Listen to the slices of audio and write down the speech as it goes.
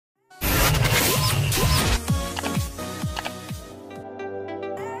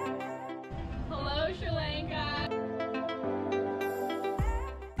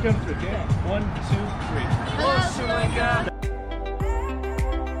Come through, okay? 1, 2, 3. Hello, Sri Lanka.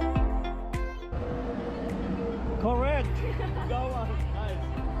 Correct. Go on. Nice.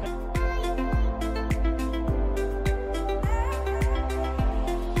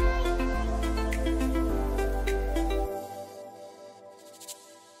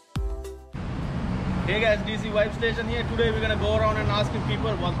 Hey guys, DC Vibe Station here. Today we're gonna go around and asking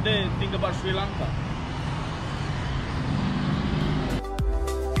people what they think about Sri Lanka.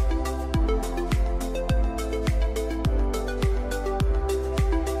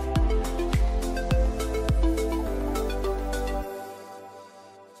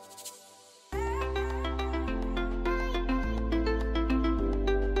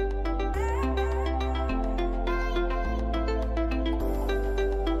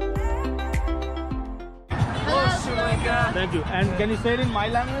 Thank you. And can you say it in my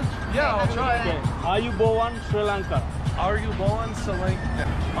language? Yeah, I'll try. Okay. Are you born Sri Lanka? Are you born Sri Lanka?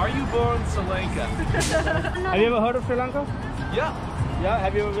 Are you born Sri Lanka? Have you ever heard of Sri Lanka? Yeah. Yeah.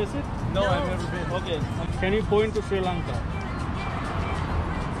 Have you ever visited? No, I've never been. Okay. Can you point to Sri Lanka?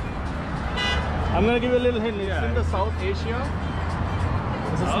 I'm gonna give you a little hint. It's in the South Asia.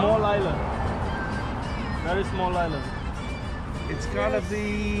 It's a small island. Very small island. It's kind of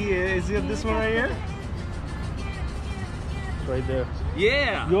the. Is it this one right here? Right there.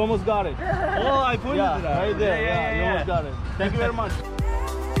 Yeah. You almost got it. Oh, I pointed it out. Right there. Yeah, you almost got it. Thank you very much.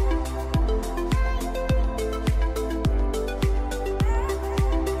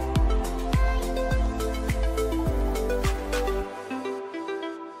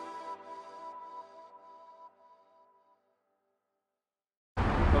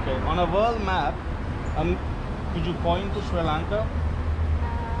 Okay, on a world map, could you point to Sri Lanka?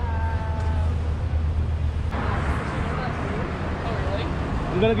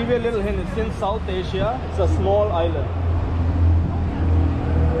 I'm gonna give you a little hint. It's in South Asia. It's a small island.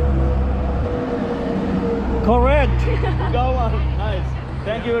 Correct. Go on. Nice.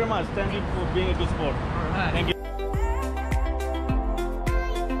 Thank you very much. Thank you for being a good sport. All right. Thank you.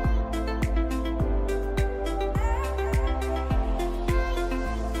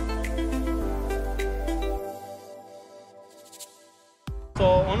 So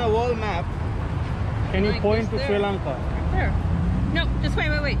on a world map, can you point to Sri Lanka? There. No, just wait.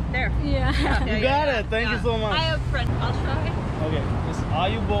 There. Yeah. You got it. Thank you so much. I have friends. I'll try. Okay. Are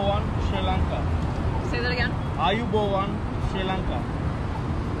you born Sri Lanka? Say that again. Are you born Sri Lanka?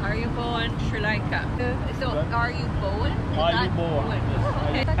 Are you born Sri Lanka? So, are you born? Are you born? Oh,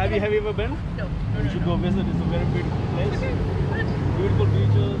 Yes. okay. Have you ever been? No. You should go visit. It's a very beautiful place. Okay. Good. Beautiful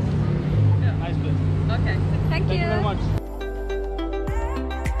beaches. Yeah. Nice place. Okay. Thank Thank you very much.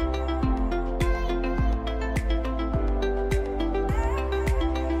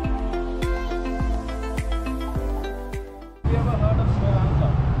 Have you ever heard of Sri Lanka?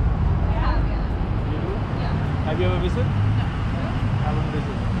 Yeah. You do? Yeah. Have you ever visited? No. Haven't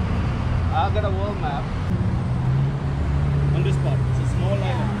visited. I've got a world map on this part. It's a small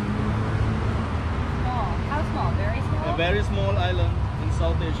island. Small. How small? Very small? A very small island in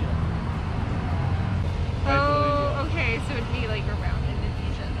South Asia. Oh, okay. So it'd be like around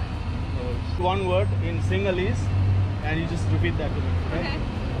Indonesia then. So one word in Sinhalese and you just repeat that to me. Okay.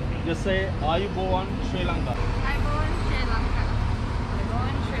 Just say, are you born Sri Lanka? I'm born Sri Lanka. I'm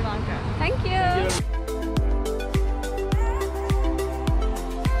born Sri Lanka. Thank you.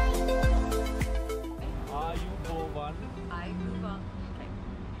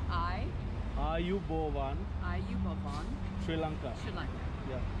 Are you born? Okay. Are you born Sri Lanka? Sri Lanka.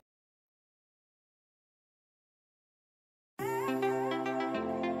 Yeah.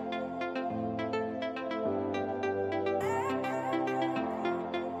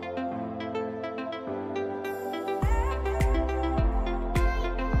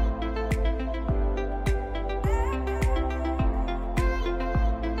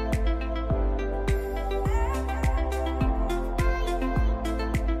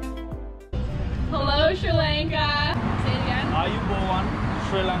 Hello, Sri Lanka. Say it again. Are you born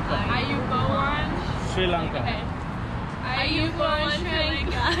Sri Lanka? Are you born? Sri Lanka. Okay. Are you born Sri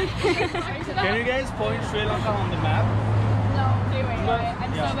Lanka? Can you guys point Sri Lanka on the map? No, wait.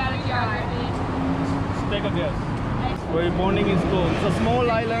 I'm Yeah. so bad at geography. Just take a guess. Where your morning is close. It's a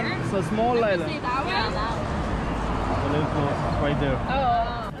small island. It's a small island. That way? Yeah, that way. A little close. It's right there.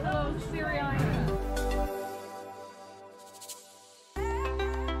 Oh, hello, Sri-Lanka.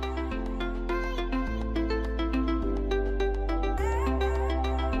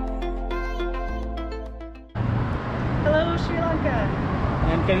 Hello, Sri Lanka.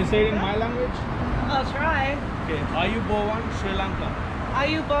 And can you say it in my language? I'll try. Okay. Are you born Sri Lanka? Are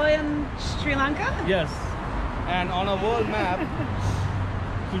you born Sri Lanka? Yes. And on a world map,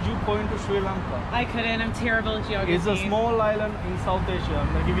 could you point to Sri Lanka? I couldn't. I'm terrible at geography. It's a small island in South Asia.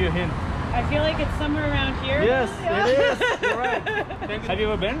 I'm gonna give you a hint. I feel like it's somewhere around here. Yes, Yeah. it is. You're right. Have you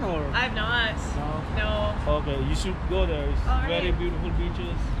ever been or? I've not. No. Okay, you should go there. It's All very right. beautiful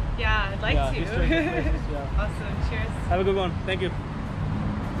beaches. Yeah, I'd like Yeah, to. historical places, yeah. Awesome. Cheers. Have a good one. Thank you.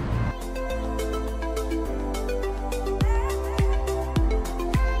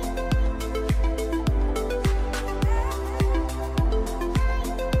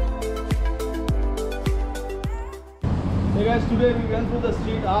 Hey guys, today we went through the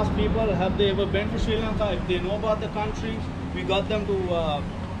street, asked people have they ever been to Sri Lanka, if they know about the country. We got them to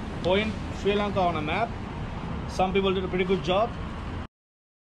point Sri Lanka on a map. Some people did a pretty good job.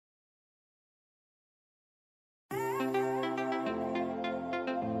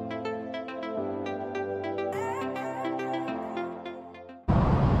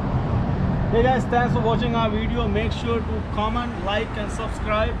 Hey guys, thanks for watching our video. Make sure to comment, like and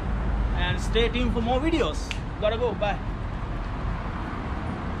subscribe and stay tuned for more videos. Gotta go, bye.